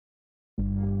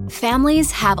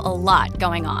Families have a lot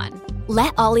going on.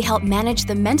 Let Ollie help manage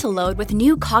the mental load with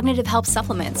new cognitive help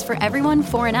supplements for everyone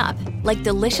 4 and up, like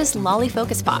delicious Lolly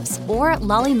Focus Pops or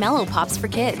Lolly Mellow Pops for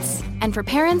kids. And for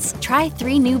parents, try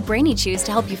 3 new Brainy Chews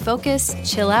to help you focus,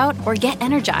 chill out, or get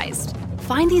energized.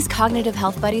 Find these cognitive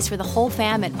health buddies for the whole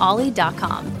fam at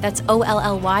ollie.com. That's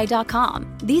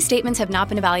OLLY.com. These statements have not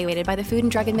been evaluated by the Food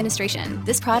and Drug Administration.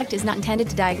 This product is not intended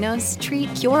to diagnose,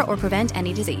 treat, cure, or prevent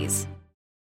any disease.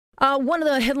 One of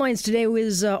the headlines today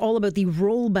was all about the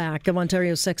rollback of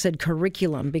Ontario's sex ed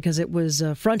curriculum, because it was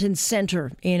front and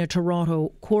center in a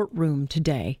Toronto courtroom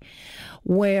today,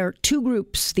 where 2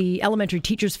 groups, the Elementary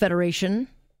Teachers Federation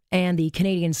and the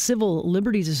Canadian Civil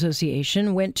Liberties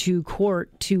Association, went to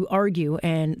court to argue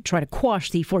and try to quash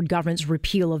the Ford government's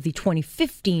repeal of the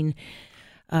 2015,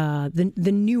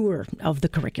 the newer of the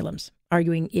curriculums,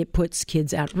 arguing it puts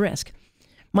kids at risk.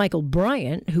 Michael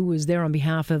Bryant, who was there on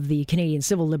behalf of the Canadian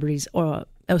Civil Liberties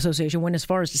Association, went as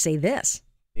far as to say this.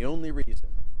 The only reason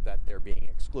that they're being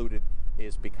excluded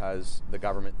is because the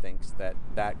government thinks that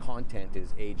that content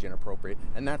is age inappropriate,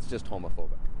 and that's just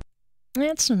homophobic.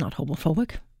 It's not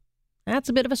homophobic. That's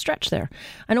a bit of a stretch there.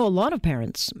 I know a lot of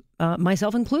parents,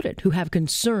 myself included, who have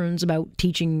concerns about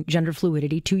teaching gender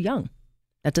fluidity too young.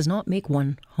 That does not make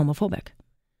one homophobic.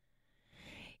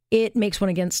 It makes one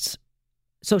against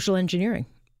social engineering.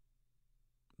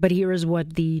 But here is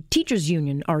what the teachers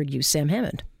union argues, Sam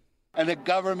Hammond. And the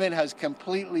government has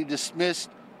completely dismissed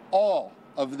all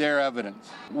of their evidence.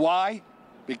 Why?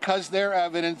 Because their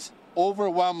evidence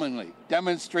overwhelmingly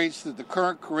demonstrates that the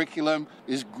current curriculum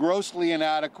is grossly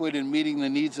inadequate in meeting the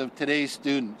needs of today's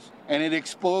students, and it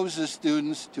exposes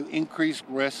students to increased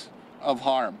risk of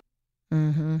harm.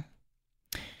 Mm-hmm.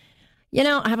 You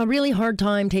know, I have a really hard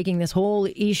time taking this whole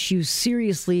issue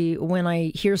seriously when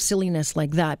I hear silliness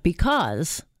like that,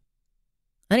 because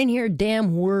I didn't hear a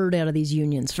damn word out of these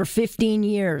unions for 15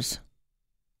 years.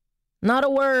 Not a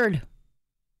word.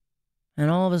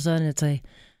 And all of a sudden it's a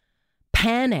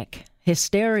panic,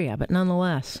 hysteria, but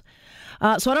nonetheless.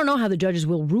 So I don't know how the judges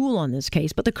will rule on this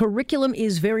case, but the curriculum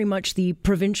is very much the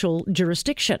provincial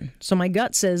jurisdiction. So my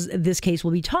gut says this case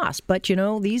will be tossed. But, you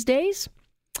know, these days,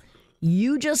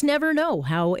 you just never know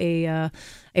how a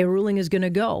ruling is going to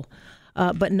go.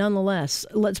 But nonetheless,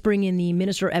 let's bring in the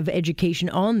Minister of Education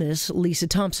on this, Lisa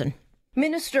Thompson.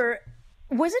 Minister,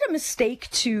 was it a mistake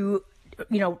to,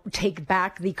 take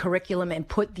back the curriculum and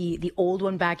put the old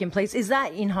one back in place? Is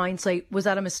that, in hindsight, was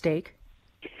that a mistake?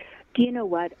 Do you know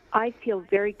what? I feel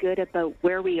very good about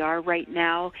where we are right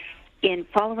now in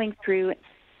following through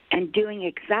and doing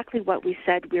exactly what we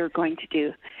said we were going to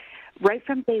do. Right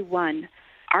from day one,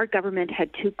 our government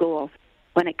had 2 goals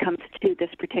when it comes to this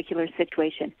particular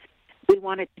situation. We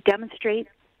wanted to demonstrate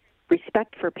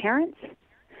respect for parents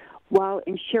while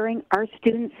ensuring our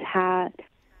students had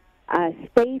a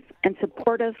safe and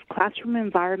supportive classroom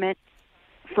environment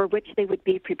for which they would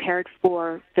be prepared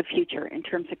for the future in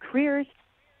terms of careers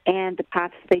and the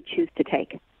paths they choose to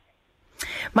take.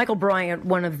 Michael Bryant,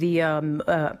 one of the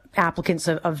applicants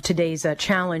of today's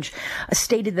challenge,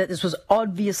 stated that this was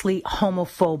obviously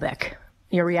homophobic.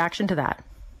 Your reaction to that?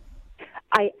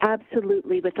 I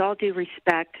absolutely, with all due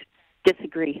respect,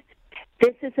 disagree.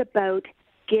 This is about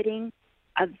getting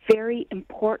a very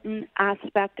important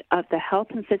aspect of the health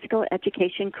and physical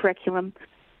education curriculum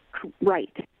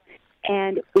right.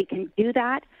 And we can do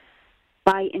that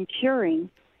by ensuring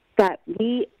that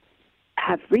we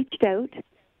have reached out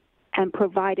and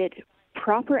provided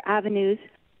proper avenues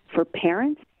for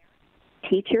parents,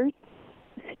 teachers,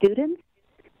 students,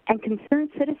 and concerned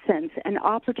citizens an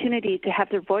opportunity to have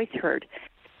their voice heard,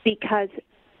 because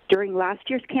during last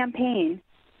year's campaign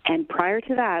and prior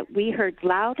to that, we heard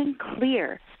loud and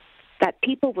clear that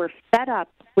people were fed up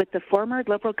with the former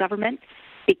Liberal government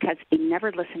because they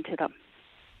never listened to them.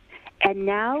 And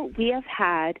now we have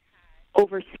had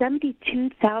over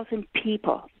 72,000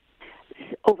 people,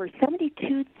 over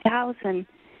 72,000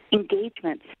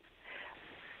 engagements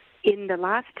in the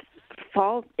last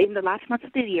month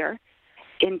of the year,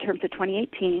 in terms of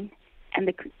 2018 and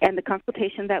the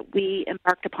consultation that we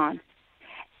embarked upon.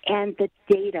 And the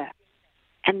data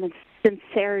and the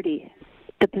sincerity,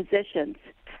 the positions,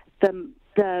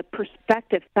 the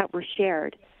perspectives that were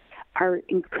shared are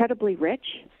incredibly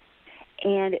rich,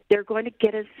 and they're going to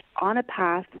get us on a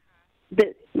path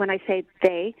that, when I say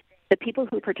they, the people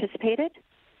who participated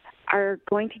are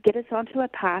going to get us onto a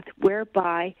path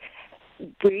whereby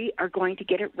we are going to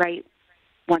get it right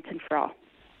once and for all.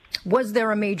 Was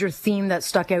there a major theme that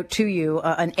stuck out to you,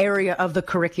 an area of the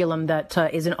curriculum that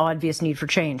is an obvious need for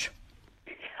change?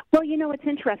 Well, it's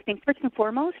interesting. First and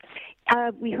foremost,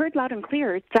 we heard loud and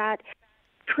clear that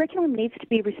curriculum needs to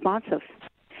be responsive.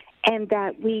 and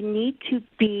that we need to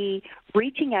be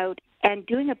reaching out and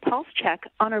doing a pulse check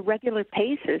on a regular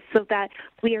basis so that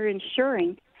we are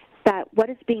ensuring that what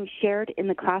is being shared in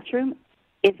the classroom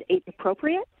is age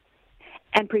appropriate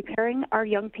and preparing our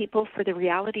young people for the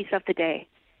realities of the day.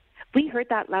 We heard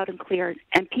that loud and clear,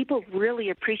 and people really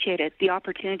appreciated the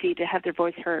opportunity to have their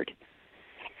voice heard.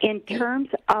 In terms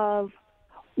of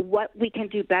what we can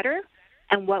do better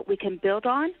and what we can build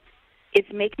on is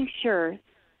making sure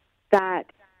that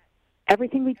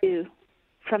everything we do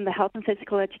from the health and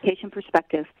physical education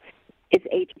perspective is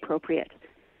age appropriate.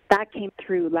 That came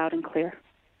through loud and clear.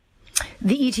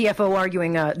 The ETFO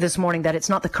arguing this morning that it's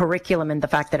not the curriculum and the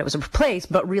fact that it was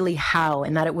replaced, but really how,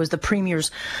 and that it was the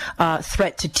Premier's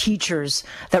threat to teachers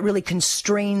that really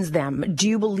constrains them. Do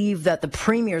you believe that the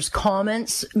Premier's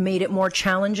comments made it more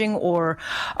challenging, or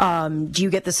do you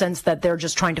get the sense that they're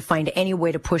just trying to find any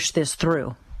way to push this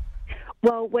through?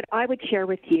 Well, what I would share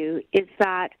with you is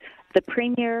that the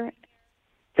Premier,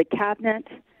 the Cabinet,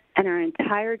 and our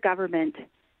entire government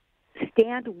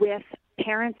stand with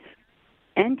parents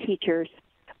and teachers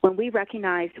when we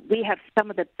recognize we have some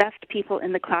of the best people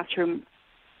in the classroom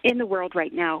in the world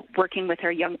right now working with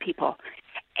our young people.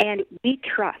 And we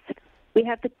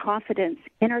have the confidence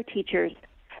in our teachers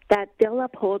that they'll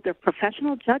uphold their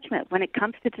professional judgment when it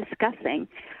comes to discussing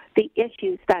the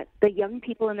issues that the young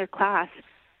people in their class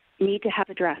need to have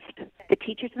addressed. The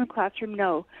teachers in the classroom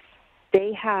know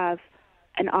they have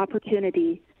an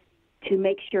opportunity to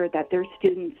make sure that their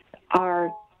students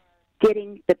are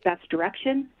getting the best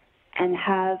direction and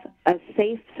have a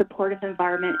safe, supportive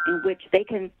environment in which they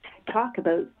can talk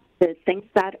about the things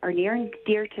that are near and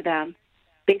dear to them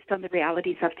based on the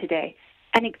realities of today.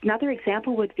 And another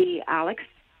example would be, Alex,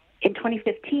 in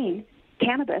 2015,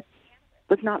 cannabis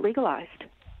was not legalized.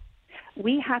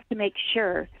 We have to make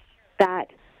sure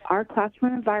that our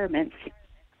classroom environments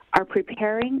are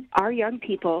preparing our young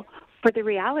people for the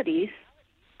realities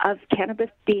of cannabis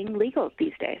being legal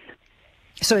these days.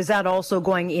 So is that also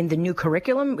going in the new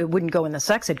curriculum? It wouldn't go in the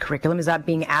sex ed curriculum. Is that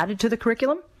being added to the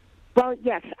curriculum? Well,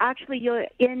 yes. Actually,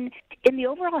 in the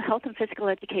overall health and physical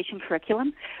education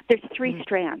curriculum, there's three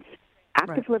strands: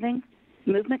 active living,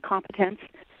 movement competence,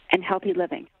 and healthy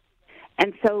living.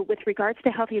 And so with regards to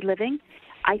healthy living,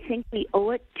 I think we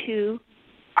owe it to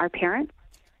our parents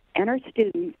and our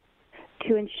students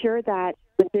to ensure that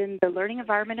within the learning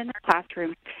environment in the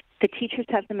classroom, the teachers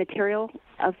have the material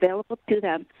available to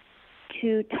them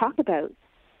to talk about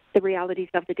the realities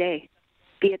of the day,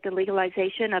 be it the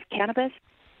legalization of cannabis,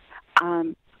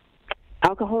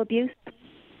 alcohol abuse,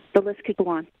 the list could go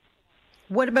on.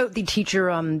 What about the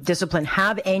teacher discipline?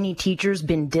 Have any teachers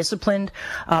been disciplined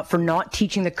for not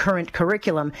teaching the current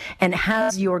curriculum? And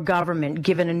has your government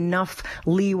given enough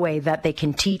leeway that they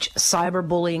can teach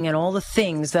cyberbullying and all the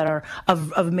things that are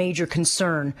of major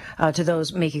concern to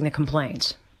those making the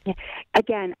complaints? Yeah.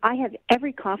 Again, I have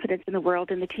every confidence in the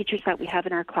world in the teachers that we have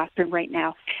in our classroom right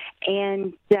now.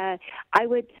 And I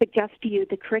would suggest to you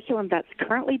the curriculum that's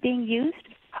currently being used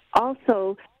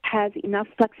also has enough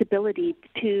flexibility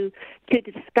to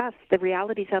discuss the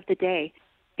realities of the day,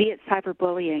 be it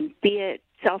cyberbullying, be it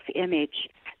self-image.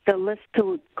 The list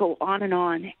could go on.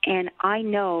 And I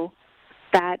know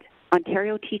that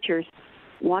Ontario teachers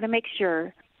want to make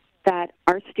sure that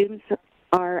our students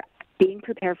are being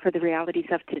prepared for the realities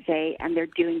of today, and they're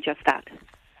doing just that.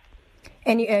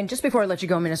 And just before I let you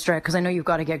go, Minister, because I know you've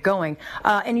got to get going,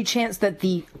 any chance that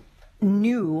the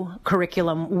new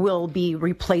curriculum will be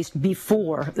replaced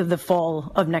before the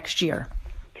fall of next year?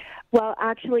 Well,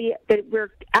 actually,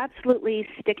 we're absolutely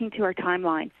sticking to our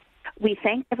timeline. We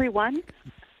thank everyone,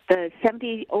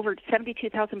 the over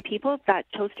 72,000 people that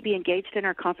chose to be engaged in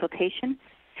our consultation.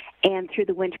 And through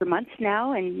the winter months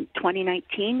now in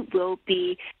 2019, we'll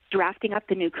be drafting up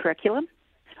the new curriculum.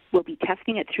 We'll be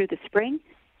testing it through the spring,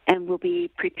 and we'll be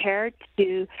prepared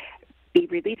to be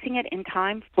releasing it in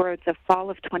time for the fall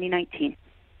of 2019.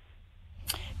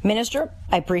 Minister,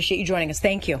 I appreciate you joining us.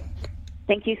 Thank you.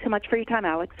 Thank you so much for your time,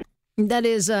 Alex. That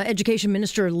is Education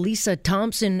Minister Lisa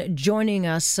Thompson joining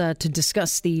us to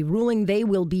discuss the ruling. They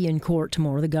will be in court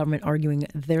tomorrow, the government arguing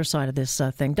their side of this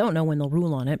thing. Don't know when they'll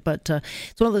rule on it, but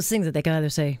it's one of those things that they can either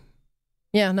say,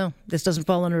 yeah, no, this doesn't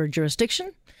fall under a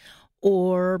jurisdiction,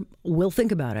 or we'll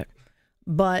think about it.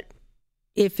 But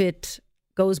if it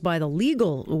goes by the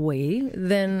legal way,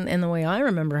 then, and the way I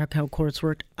remember how courts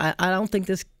worked, I don't think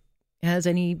this has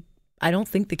any... I don't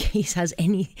think the case has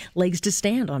any legs to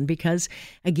stand on because,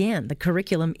 again, the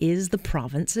curriculum is the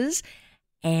province's,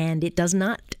 and it does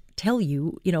not tell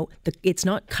you, it's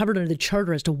not covered under the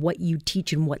charter as to what you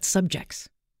teach in what subjects.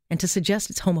 And to suggest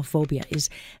it's homophobia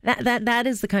is that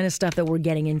is the kind of stuff that we're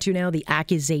getting into now, the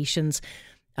accusations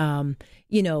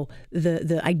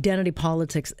the identity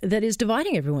politics that is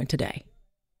dividing everyone today.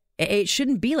 It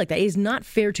shouldn't be like that. It is not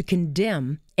fair to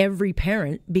condemn every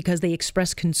parent because they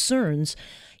express concerns,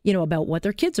 about what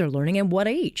their kids are learning and what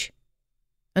age.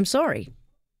 I'm sorry.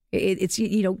 It's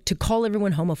to call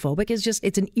everyone homophobic is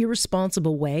it's an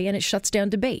irresponsible way, and it shuts down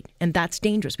debate, and that's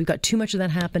dangerous. We've got too much of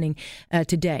that happening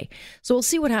today. So we'll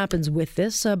see what happens with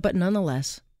this, but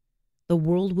nonetheless, the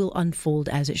world will unfold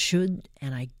as it should,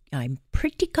 and I'm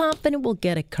pretty confident we'll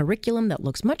get a curriculum that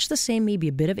looks much the same, maybe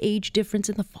a bit of age difference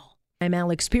in the fall. I'm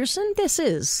Alex Pearson. This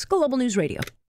is Global News Radio.